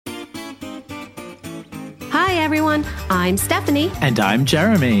Hi, everyone. I'm Stephanie. And I'm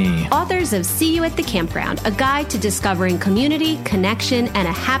Jeremy. Authors of See You at the Campground, a guide to discovering community, connection, and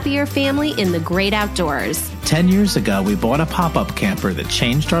a happier family in the great outdoors. 10 years ago, we bought a pop-up camper that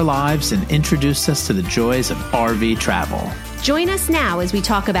changed our lives and introduced us to the joys of RV travel. Join us now as we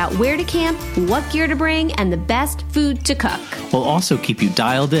talk about where to camp, what gear to bring, and the best food to cook. We'll also keep you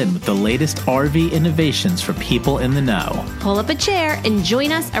dialed in with the latest RV innovations for people in the know. Pull up a chair and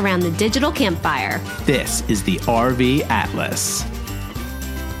join us around the digital campfire. This is the RV Atlas.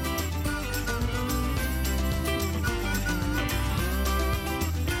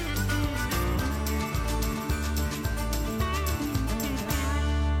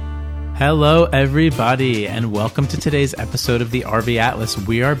 Hello, everybody, and welcome to today's episode of the RV Atlas.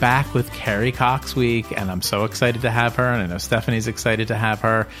 We are back with Carrie Cox Week, and I'm so excited to have her, and I know Stephanie's excited to have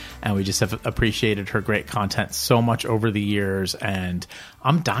her, and we just have appreciated her great content so much over the years, and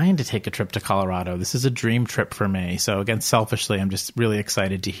I'm dying to take a trip to Colorado. This is a dream trip for me, so again, selfishly, I'm just really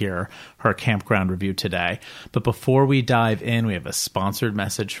excited to hear her campground review today. But before we dive in, we have a sponsored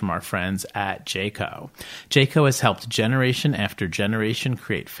message from our friends at Jayco. Jayco has helped generation after generation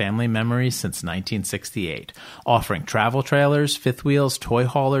create family memories since 1968. Offering travel trailers, fifth wheels, toy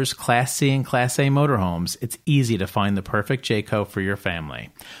haulers, Class C and Class A motorhomes, it's easy to find the perfect Jayco for your family.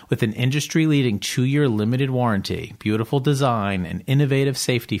 With an industry-leading 2-year limited warranty, beautiful design, and innovative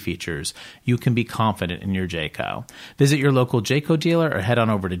safety features, you can be confident in your Jayco. Visit your local Jayco dealer or head on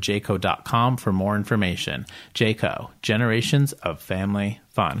over to jayco.com for more information. Jayco, generations of family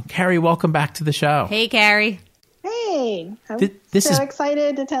fun. Carrie, welcome back to the show. Hey, Carrie. Hey, I'm so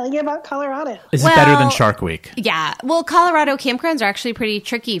excited to tell you about Colorado. This is better than Shark Week. Yeah. Well, Colorado campgrounds are actually pretty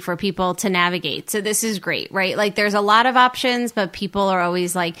tricky for people to navigate. So this is great, right? Like there's a lot of options, but people are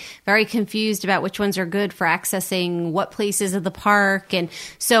always like very confused about which ones are good for accessing what places of the park. And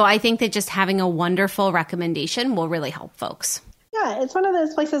so I think that just having a wonderful recommendation will really help folks. Yeah, it's one of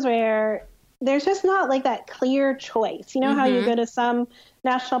those places where there's just not like that clear choice. You know how you go to some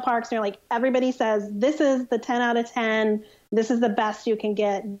national parks and you're like, everybody says, this is the 10 out of 10. This is the best you can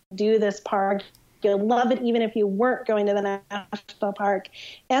get. Do this park. You'll love it even if you weren't going to the national park.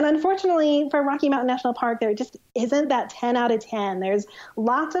 And unfortunately for Rocky Mountain National Park, there just isn't that 10 out of 10. There's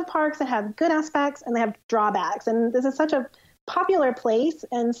lots of parks that have good aspects and they have drawbacks. And this is such a popular place,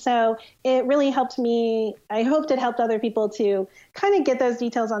 and so it really helped me. I hoped it helped other people to kind of get those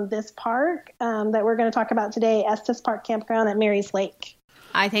details on this park that we're going to talk about today, Estes Park Campground at Mary's Lake.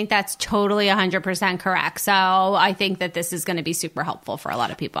 I think that's totally 100% correct. So I think that this is going to be super helpful for a lot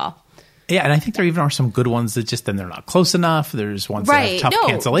of people. Yeah, and I think there even are some good ones that just then they're not close enough. There's ones that have tough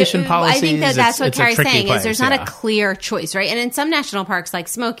cancellation policies. I think that's what Carrie's saying place, is there's not a clear choice, right? And in some national parks like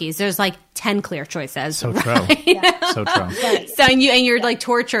Smokies, there's like 10 clear choices. So right? true. Yeah. So true. Right. So and you're like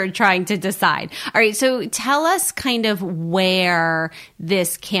tortured trying to decide. All right, so tell us kind of where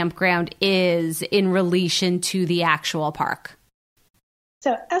this campground is in relation to the actual park.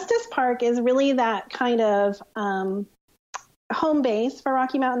 So Estes Park is really that kind of home base for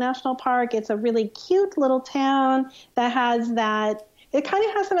Rocky Mountain National Park. It's a really cute little town that has that, it kind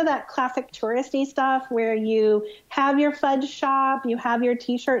of has some of that classic touristy stuff where you have your fudge shop, you have your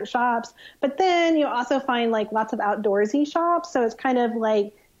t-shirt shops, but then you also find like lots of outdoorsy shops. So it's kind of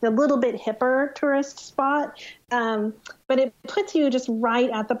like the little bit hipper tourist spot. But it puts you just right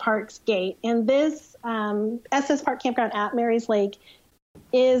at the park's gate. And this Estes Park Campground at Mary's Lake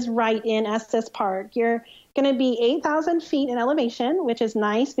is right in Estes Park. You're going to be 8,000 feet in elevation, which is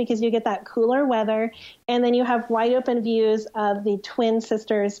nice because you get that cooler weather. And then you have wide open views of the Twin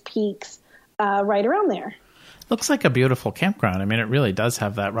Sisters peaks right around there. Looks like a beautiful campground. I mean, it really does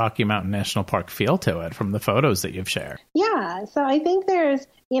have that Rocky Mountain National Park feel to it from the photos that you've shared. Yeah. So I think there's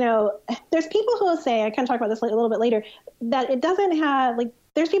people who will say, I can talk about this a little bit later, that it doesn't have, like,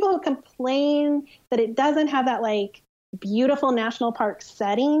 there's people who complain that it doesn't have that, like, beautiful national park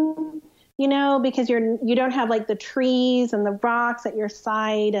setting, because you don't have like the trees and the rocks at your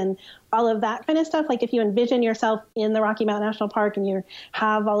side and all of that kind of stuff. Like if you envision yourself in the Rocky Mountain National Park and you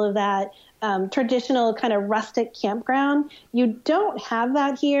have all of that traditional kind of rustic campground, you don't have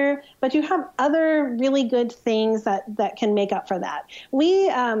that here, but you have other really good things that can make up for that. We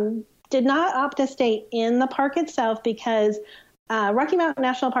did not opt to stay in the park itself because Rocky Mountain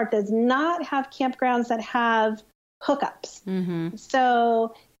National Park does not have campgrounds that have hookups. Mm-hmm.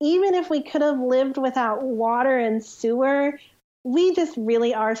 So even if we could have lived without water and sewer, we just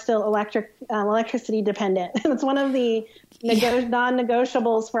really are still electricity dependent. It's one of the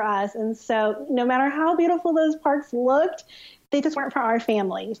non-negotiables for us. And so no matter how beautiful those parks looked, they just weren't for our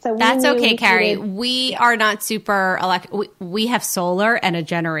family. So that's okay, Carrie. We are not super we have solar and a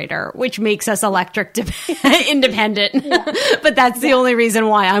generator, which makes us electric independent. Yeah. But that's the only reason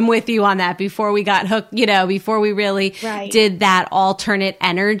why I'm with you on that. Before we got hooked, before we really did that alternate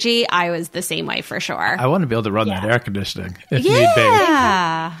energy, I was the same way for sure. I want to be able to run that air conditioning if need be.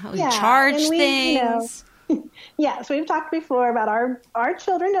 Yeah. We charge things. Yes, we've talked before about our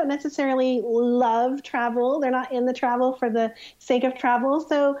children don't necessarily love travel. They're not in the travel for the sake of travel.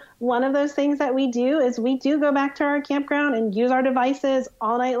 So one of those things that we do is we do go back to our campground and use our devices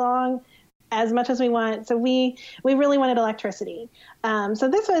all night long as much as we want. So we really wanted electricity. So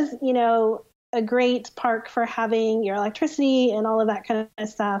this was, a great park for having your electricity and all of that kind of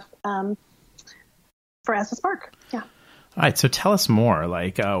stuff for Estes Park. Yeah. All right, so tell us more.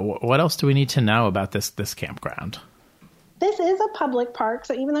 What else do we need to know about this campground? This is a public park,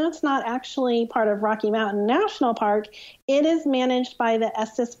 so even though it's not actually part of Rocky Mountain National Park, it is managed by the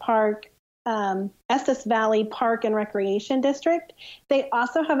Estes Valley Park and Recreation District. They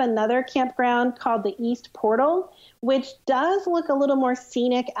also have another campground called the East Portal, which does look a little more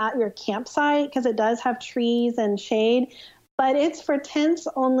scenic at your campsite because it does have trees and shade, but it's for tents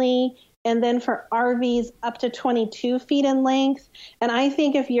only. And then for RVs up to 22 feet in length. And I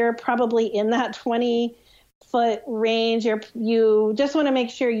think if you're probably in that 20-foot range, you just want to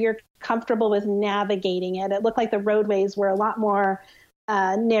make sure you're comfortable with navigating it. It looked like the roadways were a lot more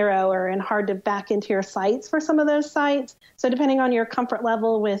narrower and hard to back into your sites for some of those sites. So depending on your comfort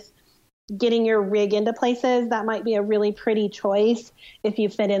level with getting your rig into places, that might be a really pretty choice if you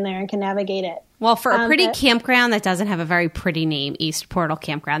fit in there and can navigate it. Well, for a pretty campground that doesn't have a very pretty name, East Portal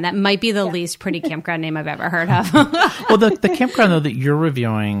Campground, that might be the least pretty campground name I've ever heard of. Well, the campground, though, that you're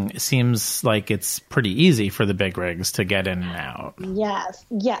reviewing seems like it's pretty easy for the big rigs to get in and out. Yes.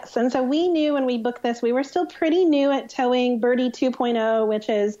 And so we knew when we booked this, we were still pretty new at towing Birdie 2.0, which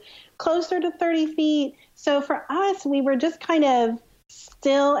is closer to 30 feet. So for us, we were just kind of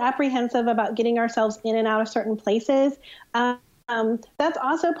still apprehensive about getting ourselves in and out of certain places. That's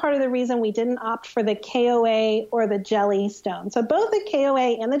also part of the reason we didn't opt for the KOA or the Jellystone. So both the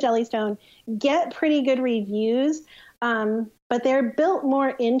KOA and the Jellystone get pretty good reviews, but they're built more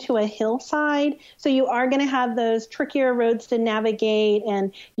into a hillside. So you are going to have those trickier roads to navigate,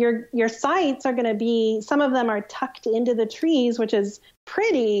 and your sites are going to be, some of them are tucked into the trees, which is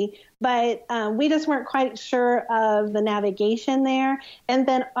pretty, but we just weren't quite sure of the navigation there. And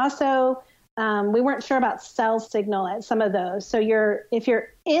then also, we weren't sure about cell signal at some of those. So if you're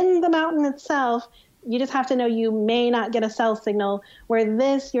in the mountain itself, you just have to know you may not get a cell signal, where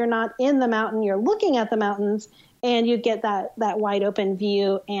this, you're not in the mountain, you're looking at the mountains, and you get that wide open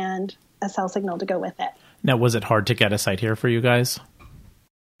view and a cell signal to go with it. Now, was it hard to get a site here for you guys?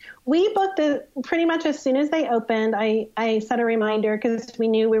 We booked it pretty much as soon as they opened. I set a reminder because we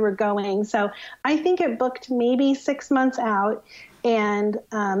knew we were going. So I think it booked maybe 6 months out. And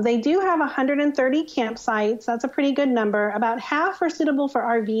they do have 130 campsites. That's a pretty good number. About half are suitable for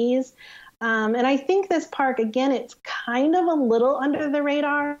RVs. And I think this park, again, it's kind of a little under the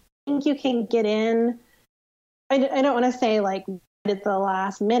radar. I think you can get in. I don't want to say like at the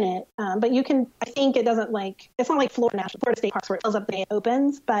last minute, but you can. I think it doesn't it's not like Florida State Parks where it fills up the day it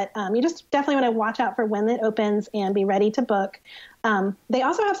opens. But you just definitely want to watch out for when it opens and be ready to book. They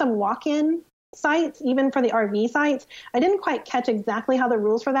also have some walk-in sites, even for the RV sites. I didn't quite catch exactly how the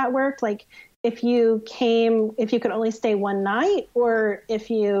rules for that worked. Like if you could only stay one night, or if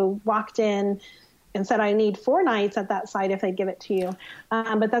you walked in and said, I need 4 nights at that site, if they give it to you.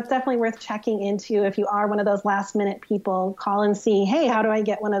 But that's definitely worth checking into. If you are one of those last minute people, call and see, hey, how do I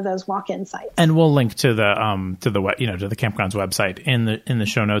get one of those walk-in sites? And we'll link to the campground's website in the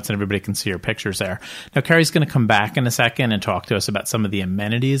show notes, and everybody can see your pictures there. Now, Carrie's going to come back in a second and talk to us about some of the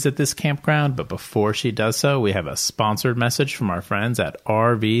amenities at this campground. But before she does so, we have a sponsored message from our friends at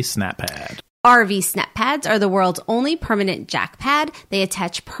RV SnapPad. RV Snap Pads are the world's only permanent jack pad. They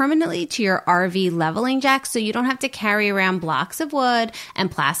attach permanently to your RV leveling jack, so you don't have to carry around blocks of wood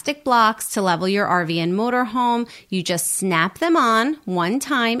and plastic blocks to level your RV and motorhome. You just snap them on one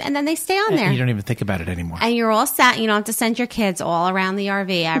time, and then they stay on there. And you don't even think about it anymore. And you're all set. You don't have to send your kids all around the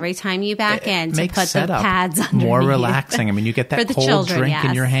RV every time you back in to put the pads underneath. More relaxing. I mean, you get that cold children, drink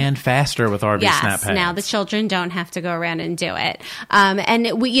in your hand faster with RV Snap Pads. Now the children don't have to go around and do it.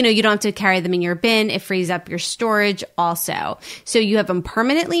 You don't have to carry them in your bin. It frees up your storage also. So you have them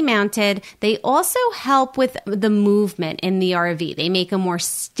permanently mounted. They also help with the movement in the RV. They make a more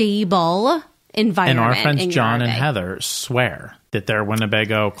stable environment. And our friends John and Heather swear that their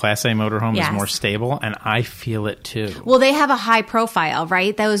Winnebago Class A motorhome Yes. is more stable, and I feel it too. Well, they have a high profile,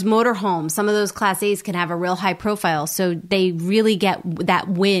 right? Those motorhomes, some of those Class A's can have a real high profile. So they really get that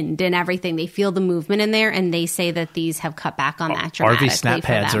wind and everything. They feel the movement in there, and they say that these have cut back on that dramatically. RV snap for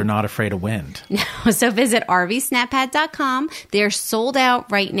pads them. are not afraid of wind. So visit rvsnappad.com. They're sold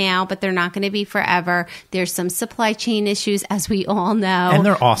out right now, but they're not going to be forever. There's some supply chain issues, as we all know. And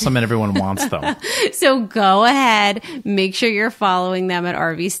they're awesome, and everyone wants them. So go ahead, make sure you're following them at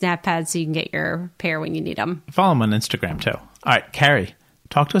RV SnapPad so you can get your pair when you need them. Follow them on Instagram, too. All right, Carrie,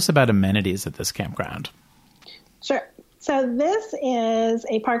 talk to us about amenities at this campground. Sure. So this is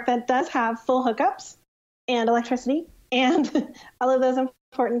a park that does have full hookups and electricity and all of those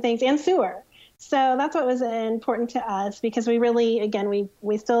important things, and sewer. So that's what was important to us, because we really, again,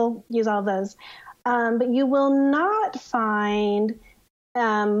 we still use all of those. But you will not find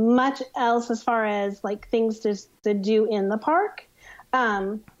much else as far as like things to do in the park.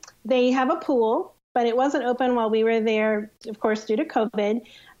 They have a pool, but it wasn't open while we were there, of course, due to COVID.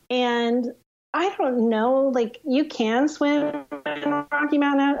 And I don't know, like you can swim in Rocky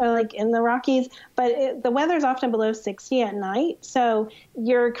Mountain or like in the Rockies, but the weather's often below 60 at night. So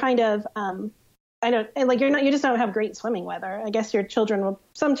you're kind of, you just don't have great swimming weather. I guess some children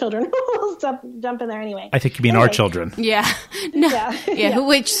will jump in there anyway. I think you mean our children. Yeah. No. Yeah.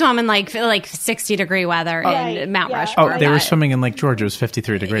 Which swim in like 60-degree weather in Mount Rushmore. Oh, they were swimming in Lake George. It was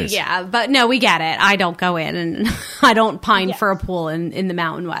 53 degrees. Yeah, but no, we get it. I don't go in, and I don't pine for a pool in the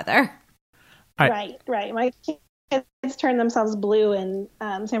mountain weather. Right. My kids turn themselves blue in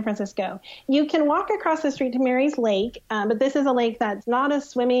San Francisco. You can walk across the street to Mary's Lake, but this is a lake that's not a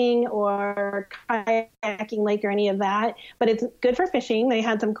swimming or kayaking lake or any of that, but it's good for fishing. They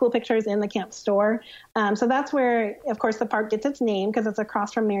had some cool pictures in the camp store. So that's where, of course, the park gets its name, because it's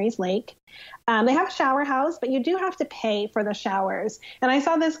across from Mary's Lake. They have a shower house, but you do have to pay for the showers. And I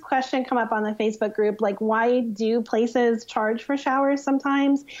saw this question come up on the Facebook group, like, why do places charge for showers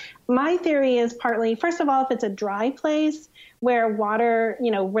sometimes? My theory is partly, first of all, if it's a dry place where water,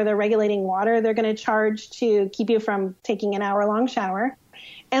 where they're regulating water, they're going to charge to keep you from taking an hour-long shower.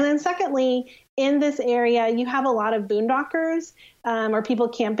 And then secondly, in this area, you have a lot of boondockers or people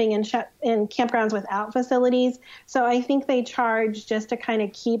camping in campgrounds without facilities. So I think they charge just to kind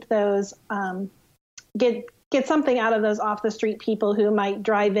of keep those, get something out of those off the street people who might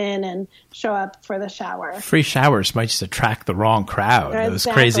drive in and show up for the shower. Free showers might just attract the wrong crowd. Exactly. Those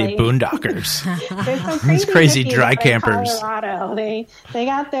crazy boondockers. There's some Those crazy hippies dry in campers. Colorado. They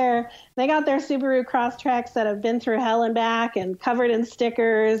got their Subaru Crosstreks that have been through hell and back and covered in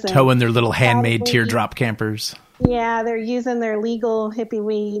stickers. And Towing their little handmade teardrop campers. Yeah, they're using their legal hippie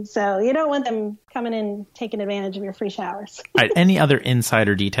weed. So you don't want them coming in taking advantage of your free showers. All right, any other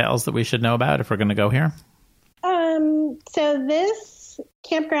insider details that we should know about if we're going to go here? So this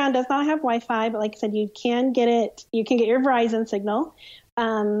campground does not have Wi-Fi, but like I said, you can get your Verizon signal.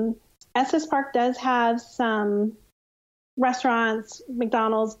 Estes Park does have some restaurants,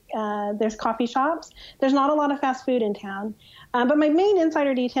 McDonald's, there's coffee shops. There's not a lot of fast food in town. But my main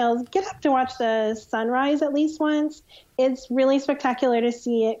insider details, get up to watch the sunrise at least once. It's really spectacular to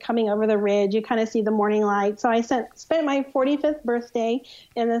see it coming over the ridge. You kind of see the morning light. So I spent my 45th birthday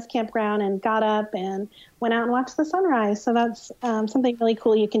in this campground and got up and went out and watched the sunrise. So that's something really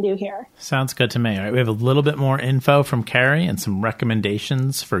cool you can do here. Sounds good to me. All right, we have a little bit more info from Carrie and some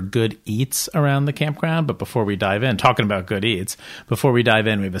recommendations for good eats around the campground. But before we dive in, talking about good eats, before we dive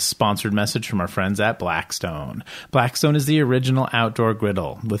in, we have a sponsored message from our friends at Blackstone. Blackstone is the original outdoor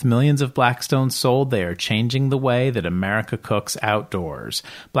griddle. With millions of Blackstones sold, they are changing the way that America cooks outdoors.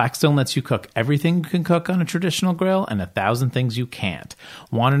 Blackstone lets you cook everything you can cook on a traditional grill and 1,000 things you can't.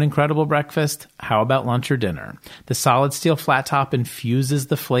 Want an incredible breakfast? How about lunch or dinner? The solid steel flat top infuses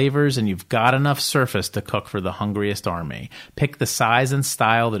the flavors, and you've got enough surface to cook for the hungriest army. Pick the size and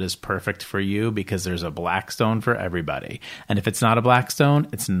style that is perfect for you, because there's a Blackstone for everybody. And if it's not a Blackstone,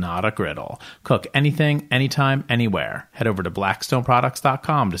 it's not a griddle. Cook anything, anytime, anywhere. Head over to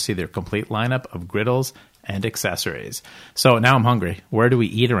blackstoneproducts.com to see their complete lineup of griddles and accessories. So now I'm hungry. Where do we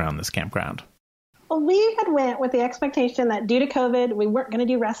eat around this campground? Well, we had went with the expectation that due to COVID, we weren't going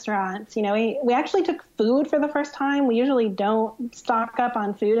to do restaurants. We actually took food for the first time. We usually don't stock up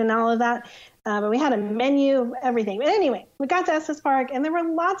on food and all of that. But we had a menu of everything. But anyway, we got to Estes Park, and there were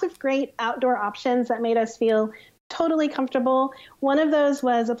lots of great outdoor options that made us feel totally comfortable. One of those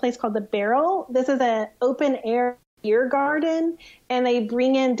was a place called The Barrel. This is an open air beer garden, and they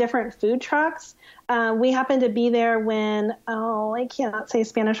bring in different food trucks. We happened to be there when, I cannot say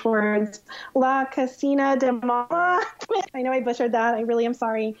Spanish words, La Cocina de Mama. I know I butchered that. I really am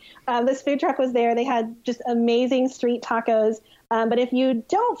sorry. This food truck was there. They had just amazing street tacos. But if you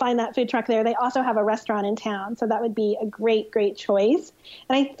don't find that food truck there, they also have a restaurant in town. So that would be a great, great choice.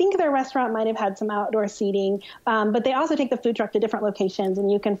 And I think their restaurant might have had some outdoor seating, but they also take the food truck to different locations,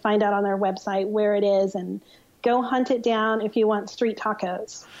 and you can find out on their website where it is and go hunt it down if you want street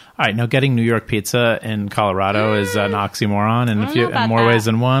tacos. All right. Now, getting New York pizza in Colorado is an oxymoron. And in more ways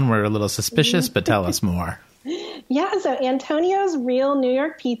than one, we're a little suspicious, but tell us more. Yeah, so Antonio's Real New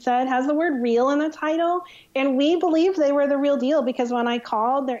York Pizza, it has the word real in the title, and we believed they were the real deal because when I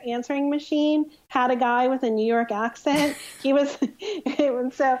called, their answering machine had a guy with a New York accent. It was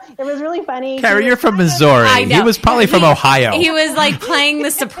really funny. Carrie, you're from Missouri. I know. He was probably from Ohio. He was like playing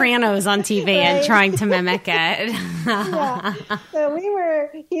The Sopranos on TV and trying to mimic it. Yeah. So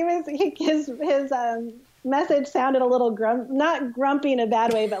his message sounded a little not grumpy in a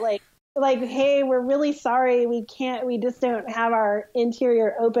bad way, but like, hey, we're really sorry. We just don't have our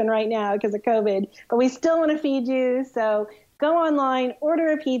interior open right now because of COVID, but we still want to feed you. So go online,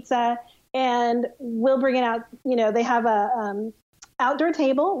 order a pizza, and we'll bring it out. They have a outdoor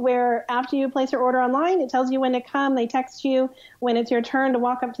table where after you place your order online, it tells you when to come. They text you when it's your turn to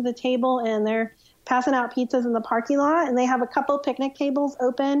walk up to the table, and they're passing out pizzas in the parking lot, and they have a couple picnic tables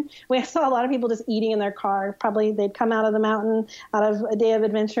open. We saw a lot of people just eating in their car. Probably they'd come out of the mountain, out of a day of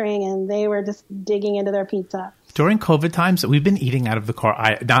adventuring, and they were just digging into their pizza. During COVID times, we've been eating out of the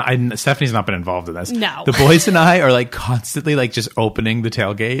car. Stephanie's not been involved in this. No. The boys and I are constantly just opening the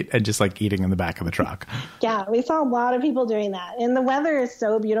tailgate and just eating in the back of the truck. Yeah, we saw a lot of people doing that. And the weather is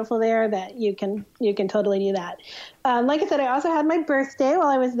so beautiful there that you can totally do that. Like I said, I also had my birthday while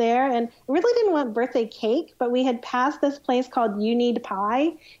I was there, and I really didn't want birthday cake, but we had passed this place called You Need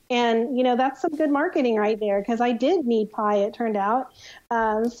Pie. And, that's some good marketing right there because I did need pie, it turned out.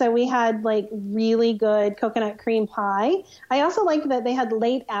 So we had really good coconut cream pie. I also liked that they had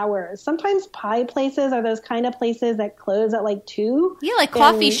late hours. Sometimes pie places are those kind of places that close at 2. Yeah, like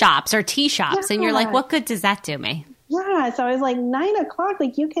coffee shops or tea shops. Yeah. And you're like, what good does that do me? Yeah. So I was 9 o'clock,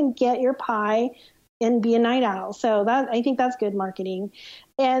 you can get your pie and be a night owl. So I think that's good marketing.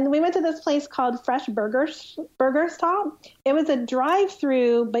 And we went to this place called Fresh Burger Stop. It was a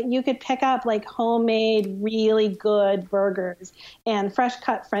drive-through, but you could pick up homemade, really good burgers and fresh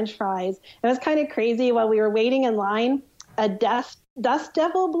cut French fries. It was kind of crazy. While we were waiting in line, a dust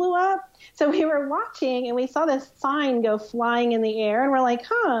devil blew up. So we were watching and we saw this sign go flying in the air and we're like,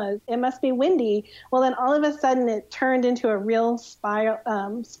 it must be windy. Well, then all of a sudden it turned into a real spiral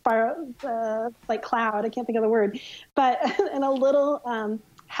cloud. I can't think of the word, but and a little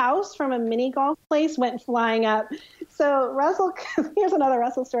house from a mini golf place went flying up. So Russell, here's another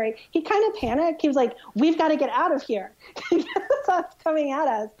Russell story. He kind of panicked. He was like, we've got to get out of here. That's coming at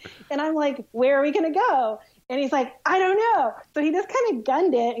us. And I'm like, where are we going to go? And he's like, I don't know. So he just kind of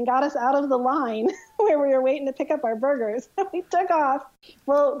gunned it and got us out of the line where we were waiting to pick up our burgers. We took off.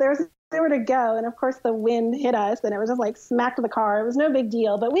 Well, there was nowhere to go. And of course the wind hit us and it was just smacked the car. It was no big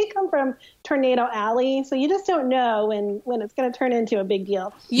deal. But we come from Tornado Alley. So you just don't know when it's going to turn into a big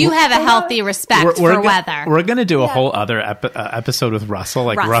deal. You have a healthy respect for weather. We're going to do a whole other episode with Russell,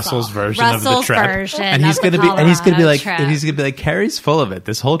 Russell's version of the trip. And he's going to be like, Carrie's full of it.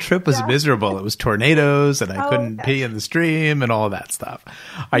 This whole trip was miserable. It was tornadoes and I couldn't pee in the stream and all of that stuff.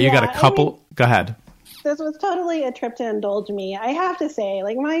 You got a couple. Go ahead. This was totally a trip to indulge me. I have to say,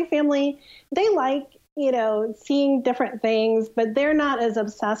 my family, they like, seeing different things, but they're not as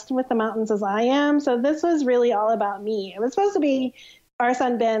obsessed with the mountains as I am. So this was really all about me. It was supposed to be our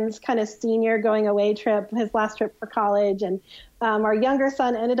son Ben's kind of senior going away trip, his last trip for college. And our younger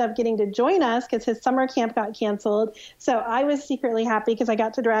son ended up getting to join us because his summer camp got canceled. So I was secretly happy because I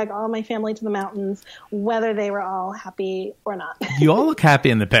got to drag all my family to the mountains, whether they were all happy or not. You all look happy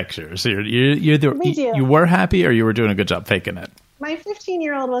in the pictures. So you were happy or you were doing a good job faking it? My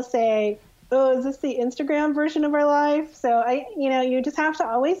 15-year-old will say, oh, is this the Instagram version of our life? So you just have to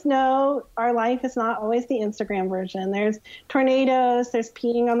always know our life is not always the Instagram version. There's tornadoes, there's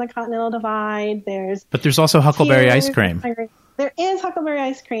peeing on the Continental Divide, but there's also Huckleberry ice cream. There is Huckleberry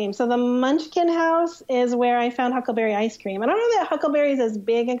ice cream. So the Munchkin House is where I found Huckleberry ice cream. I don't know that Huckleberry is as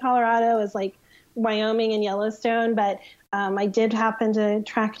big in Colorado as Wyoming and Yellowstone, but I did happen to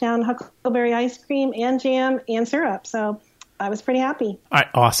track down Huckleberry ice cream and jam and syrup. So I was pretty happy. All right.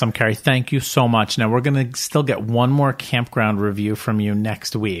 Awesome, Carrie. Thank you so much. Now, we're going to still get one more campground review from you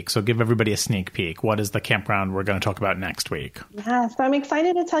next week. So give everybody a sneak peek. What is the campground we're going to talk about next week? Yeah, so I'm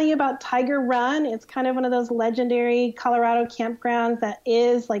excited to tell you about Tiger Run. It's kind of one of those legendary Colorado campgrounds that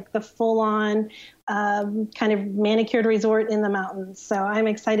is the full-on kind of manicured resort in the mountains. So I'm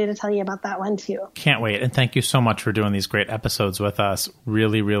excited to tell you about that one too. Can't wait. And thank you so much for doing these great episodes with us.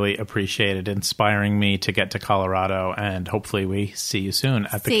 Really, really appreciate it. Inspiring me to get to Colorado. And hopefully we see you soon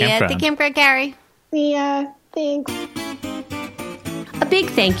at the campground. See you at the campground, Carrie. See ya. Thanks. A big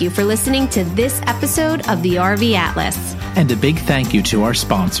thank you for listening to this episode of the RV Atlas. And a big thank you to our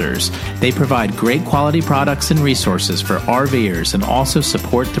sponsors. They provide great quality products and resources for RVers and also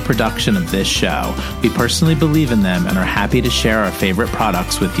support the production of this show. We personally believe in them and are happy to share our favorite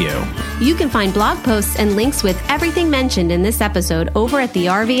products with you. You can find blog posts and links with everything mentioned in this episode over at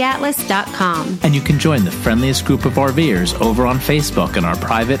thervatlas.com. And you can join the friendliest group of RVers over on Facebook in our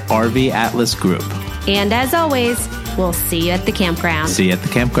private RV Atlas group. And as always, we'll see you at the campground. See you at the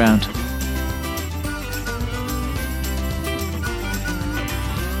campground.